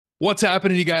What's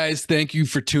happening, you guys? Thank you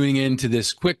for tuning in to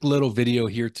this quick little video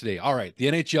here today. All right, the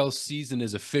NHL season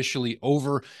is officially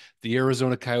over. The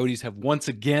Arizona Coyotes have once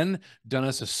again done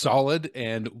us a solid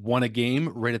and won a game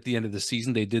right at the end of the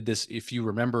season. They did this, if you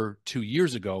remember, 2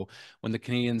 years ago when the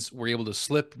Canadiens were able to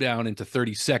slip down into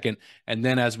 32nd, and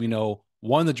then, as we know,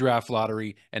 won the draft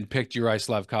lottery and picked Uri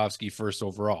Slafkovsky first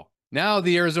overall. Now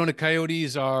the Arizona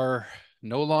Coyotes are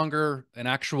no longer an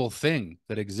actual thing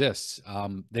that exists.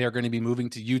 They are going to be moving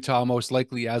to Utah, most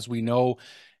likely, as we know.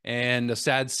 And a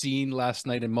sad scene last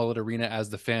night in Mullet Arena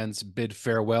as the fans bid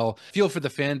farewell. Feel for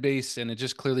the fan base, and it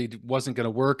just clearly wasn't going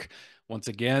to work once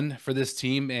again for this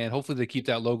team. And hopefully they keep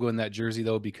that logo in that jersey,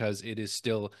 though, because it is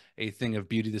still a thing of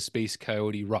beauty. The Space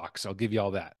Coyote rocks. I'll give you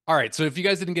all that. All right. So if you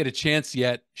guys didn't get a chance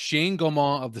yet, Shane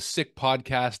Gaumont of the Sick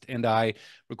Podcast and I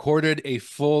recorded a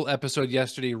full episode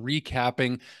yesterday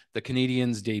recapping the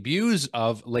Canadiens' debuts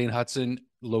of Lane Hutson,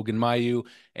 Logan Mailloux,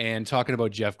 and talking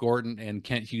about Jeff Gorton and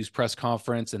Kent Hughes' press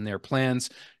conference and their plans.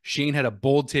 Shane had a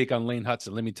bold take on Lane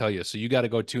Hutson, let me tell you. So you got to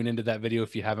go tune into that video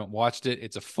if you haven't watched it.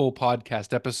 It's a full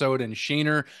podcast episode, and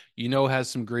Shaner, has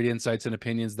some great insights and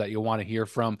opinions that you'll want to hear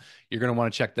from. You're going to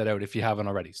want to check that out if you haven't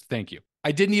already. So thank you.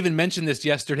 I didn't even mention this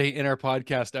yesterday in our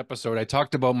podcast episode. I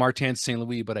talked about Martin St.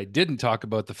 Louis, but I didn't talk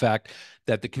about the fact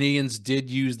that the Canadiens did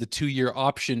use the 2-year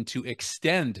option to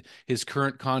extend his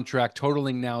current contract,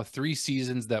 totaling now 3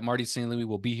 seasons that Marty St. Louis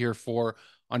will be here for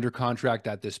under contract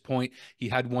at this point. He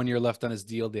had 1 year left on his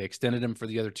deal. They extended him for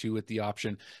the other 2 with the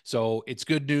option. So it's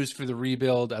good news for the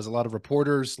rebuild, as a lot of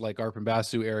reporters like Arpon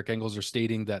Basu, Eric Engels are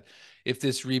stating that if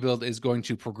this rebuild is going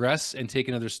to progress and take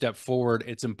another step forward,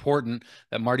 it's important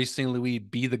that Marty St. Louis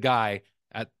be the guy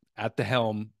at the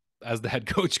helm as the head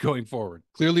coach going forward.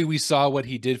 Clearly, we saw what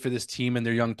he did for this team and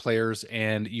their young players.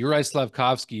 And Uri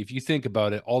Slafkovsky, if you think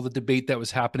about it, all the debate that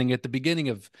was happening at the beginning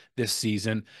of this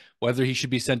season, whether he should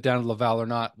be sent down to Laval or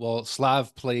not, well,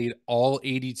 Slav played all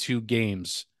 82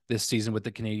 games this season with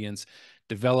the Canadiens,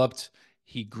 developed,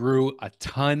 he grew a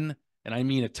ton, and I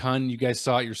mean a ton. You guys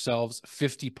saw it yourselves,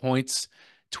 50 points,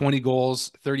 20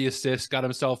 goals, 30 assists, got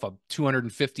himself a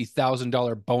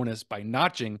 $250,000 bonus by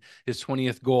notching his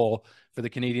 20th goal for the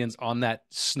Canadiens on that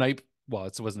snipe. Well,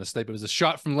 it wasn't a snipe. It was a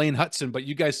shot from Lane Hutson, but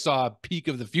you guys saw a peak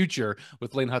of the future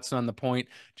with Lane Hutson on the point,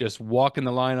 just walking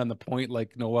the line on the point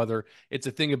like no other. It's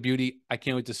a thing of beauty. I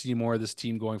can't wait to see more of this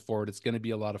team going forward. It's going to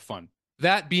be a lot of fun.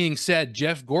 That being said,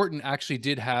 Jeff Gorton actually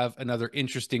did have another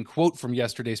interesting quote from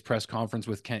yesterday's press conference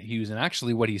with Kent Hughes. And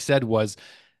actually what he said was,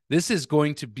 this is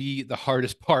going to be the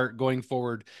hardest part going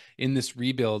forward in this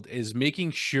rebuild, is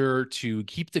making sure to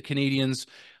keep the Canadiens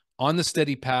on the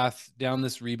steady path down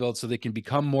this rebuild so they can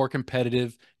become more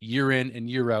competitive year in and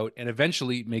year out and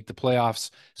eventually make the playoffs.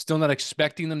 Still not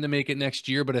expecting them to make it next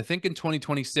year, but I think in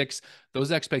 2026,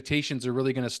 those expectations are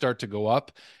really going to start to go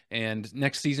up. And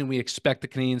next season, we expect the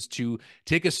Canadiens to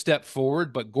take a step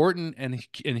forward, but Gorton and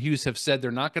Hughes have said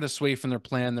they're not going to sway from their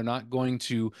plan. They're not going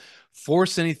to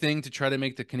force anything to try to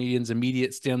make the Canadiens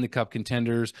immediate Stanley Cup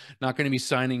contenders, not going to be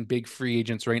signing big free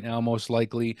agents right now, most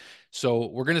likely. So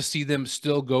we're going to see them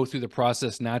still go through the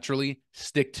process naturally,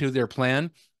 stick to their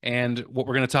plan. And what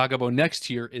we're going to talk about next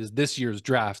year is this year's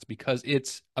draft, because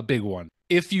it's a big one.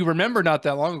 If you remember not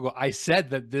that long ago, I said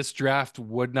that this draft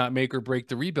would not make or break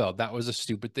the rebuild. That was a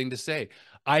stupid thing to say.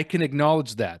 I can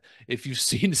acknowledge that. If you've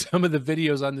seen some of the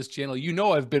videos on this channel,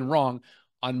 I've been wrong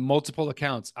on multiple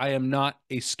accounts. I am not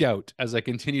a scout, as I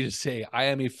continue to say. I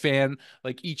am a fan,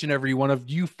 like each and every one of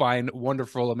you find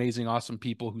wonderful, amazing, awesome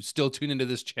people who still tune into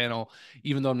this channel,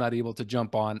 even though I'm not able to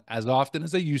jump on as often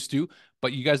as I used to.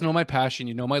 But you guys know my passion,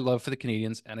 you know my love for the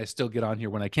Canadiens, and I still get on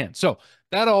here when I can. So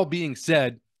that all being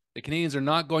said, the Canadiens are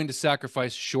not going to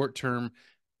sacrifice short-term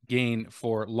gain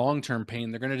for long-term pain.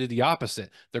 They're going to do the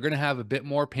opposite. They're going to have a bit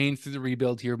more pain through the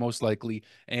rebuild here, most likely,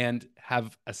 and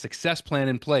have a success plan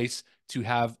in place to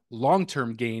have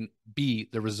long-term gain be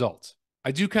the result.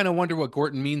 I do kind of wonder what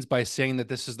Gorton means by saying that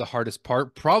this is the hardest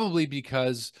part, probably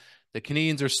because the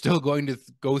Canadiens are still going to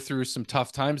go through some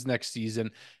tough times next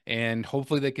season, and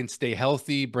hopefully they can stay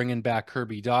healthy, bringing back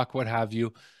Kirby Dach, what have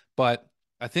you. But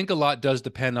I think a lot does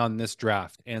depend on this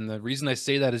draft. And the reason I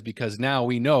say that is because now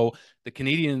we know the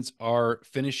Canadiens are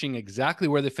finishing exactly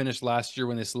where they finished last year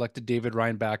when they selected David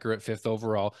Reinbacher at 5th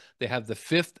overall. They have the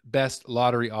 5th best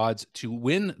lottery odds to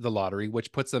win the lottery,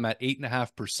 which puts them at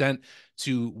 8.5%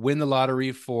 to win the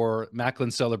lottery for Macklin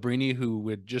Celebrini, who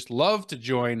would just love to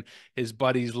join his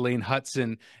buddies Lane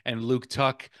Hutson and Luke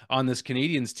Tuck on this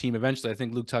Canadiens team eventually. I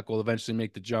think Luke Tuck will eventually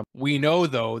make the jump. We know,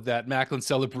 though, that Macklin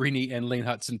Celebrini and Lane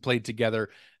Hutson played together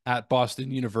at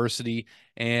Boston University,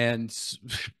 and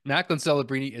Macklin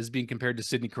Celebrini is being compared to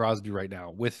Sidney Crosby right now,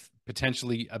 with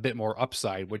potentially a bit more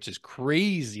upside, which is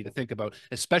crazy to think about,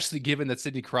 especially given that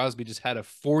Sidney Crosby just had a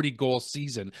 40-goal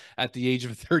season at the age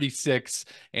of 36,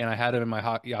 and I had him in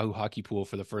my Yahoo Hockey pool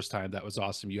for the first time. That was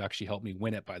awesome. You actually helped me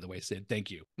win it, by the way, Sid.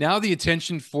 Thank you. Now the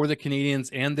attention for the Canadiens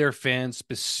and their fans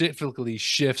specifically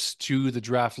shifts to the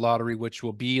draft lottery, which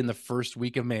will be in the first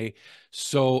week of May.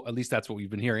 So at least that's what we've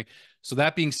been hearing. So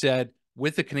that being said,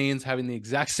 with the Canadiens having the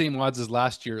exact same odds as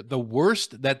last year, the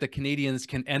worst that the Canadiens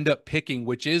can end up picking,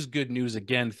 which is good news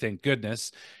again, thank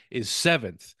goodness, is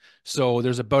 7th. So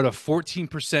there's about a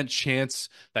 14% chance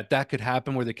that that could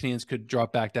happen where the Canadiens could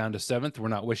drop back down to 7th. We're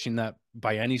not wishing that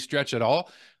by any stretch at all,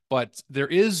 but there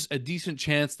is a decent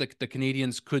chance that the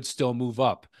Canadiens could still move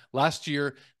up. Last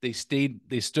year, they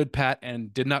stood pat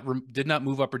and did not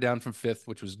move up or down from 5th,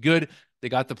 which was good. They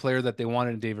got the player that they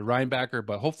wanted in David Reinbacher,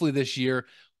 but hopefully this year,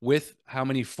 with how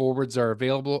many forwards are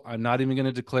available, I'm not even going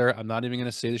to declare it. I'm not even going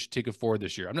to say they should take a forward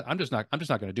this year. I'm just not going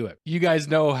to do it. You guys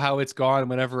know how it's gone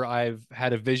whenever I've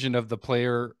had a vision of the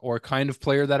player or kind of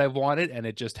player that I've wanted, and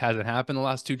it just hasn't happened the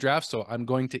last 2 drafts. So I'm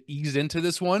going to ease into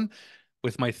this one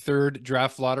with my 3rd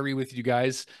draft lottery with you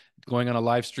guys, going on a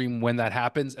live stream when that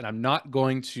happens. And I'm not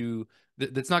going to, we're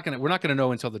not going to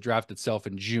know until the draft itself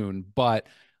in June, but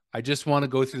I just want to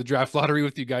go through the draft lottery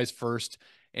with you guys first.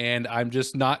 And I'm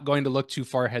just not going to look too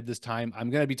far ahead this time. I'm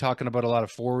going to be talking about a lot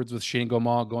of forwards with Shane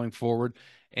Gaumont going forward,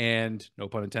 and no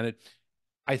pun intended.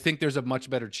 I think there's a much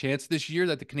better chance this year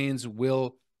that the Canadiens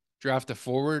will draft a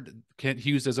forward. Kent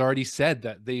Hughes has already said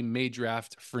that they may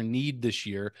draft for need this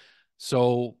year.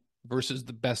 So versus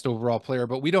the best overall player,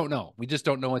 but we don't know. We just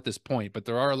don't know at this point, but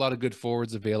there are a lot of good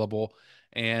forwards available,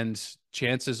 and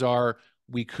chances are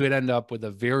we could end up with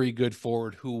a very good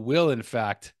forward who will, in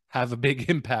fact, have a big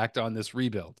impact on this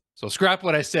rebuild. So scrap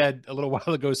what I said a little while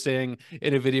ago saying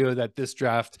in a video that this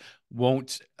draft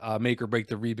won't make or break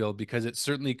the rebuild, because it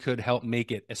certainly could help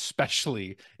make it,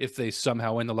 especially if they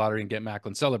somehow win the lottery and get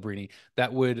Macklin Celebrini.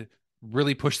 That would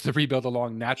really push the rebuild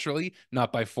along naturally,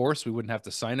 not by force. We wouldn't have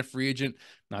to sign a free agent,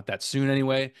 not that soon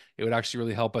anyway. It would actually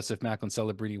really help us if Macklin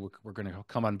Celebrini were going to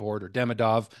come on board, or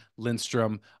Demidov,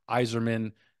 Lindstrom,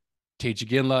 Yzerman, Tage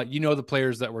Ginla. You know the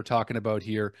players that we're talking about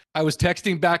here. I was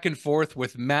texting back and forth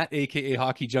with Matt, aka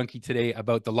Hockey Junkie, today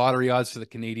about the lottery odds for the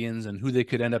Canadiens and who they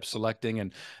could end up selecting.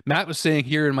 And Matt was saying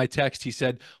here in my text, he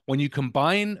said, when you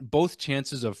combine both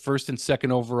chances of 1st and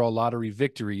 2nd overall lottery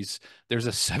victories, there's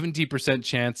a 70%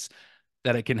 chance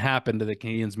that it can happen to the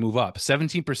Canadiens move up.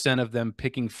 17% of them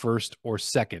picking 1st or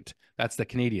 2nd. That's the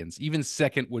Canadiens. Even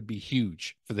 2nd would be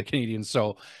huge for the Canadiens.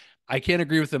 So I can't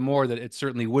agree with them more that it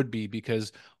certainly would be,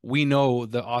 because we know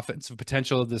the offensive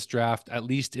potential of this draft, at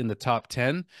least in the top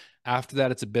 10. After that,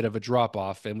 it's a bit of a drop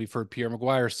off. And we've heard Pierre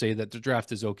Maguire say that the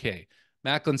draft is okay.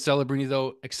 Macklin Celebrini,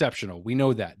 though, exceptional. We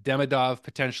know that. Demidov,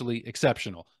 potentially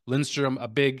exceptional. Lindstrom, a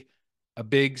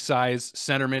big size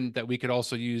centerman that we could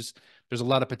also use. There's a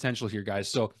lot of potential here, guys.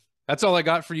 So that's all I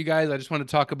got for you guys. I just want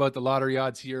to talk about the lottery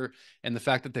odds here and the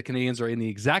fact that the Canadiens are in the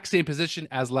exact same position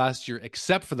as last year,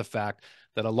 except for the fact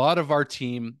that a lot of our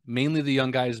team, mainly the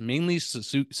young guys, mainly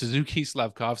Suzuki,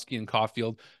 Slavkovsky, and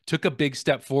Caulfield, took a big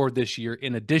step forward this year,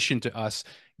 in addition to us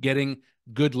getting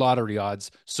good lottery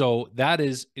odds. So that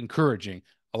is encouraging.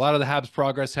 A lot of the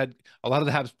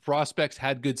Habs prospects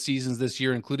had good seasons this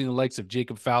year, including the likes of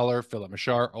Jacob Fowler, Philip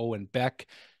Machar, Owen Beck,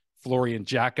 Florian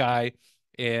Jacki,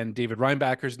 and David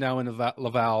Reinbacher's now in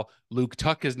Laval. Luke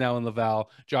Tuck is now in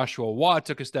Laval. Joshua Watt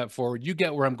took a step forward. You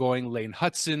get where I'm going. Lane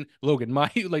Hudson, Logan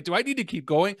Mailloux. Like, do I need to keep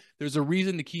going? There's a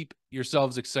reason to keep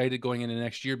yourselves excited going into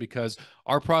next year, because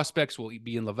our prospects will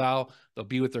be in Laval. They'll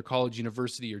be with their college,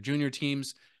 university, or junior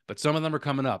teams, but some of them are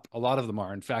coming up. A lot of them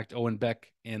are. In fact, Owen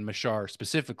Beck and Machar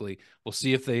specifically. We'll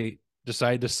see if they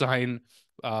decide to sign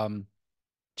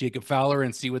Jacob Fowler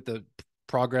and see what the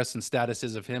progress and status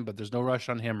is of him, but there's no rush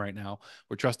on him right now.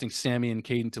 We're trusting Sammy and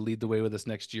Caden to lead the way with us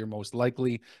next year, most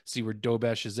likely. See where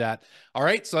Dobesh is at. All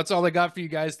right, so that's all I got for you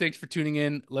guys. Thanks for tuning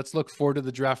in. Let's look forward to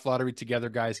the draft lottery together,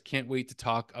 guys. Can't wait to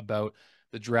talk about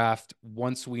the draft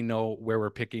once we know where we're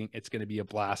picking. It's going to be a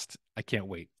blast. I can't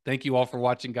wait. Thank you all for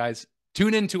watching, guys.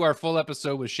 Tune in to our full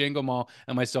episode with Shane Gaumont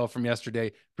and myself from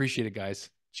yesterday. Appreciate it, guys.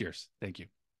 Cheers. Thank you.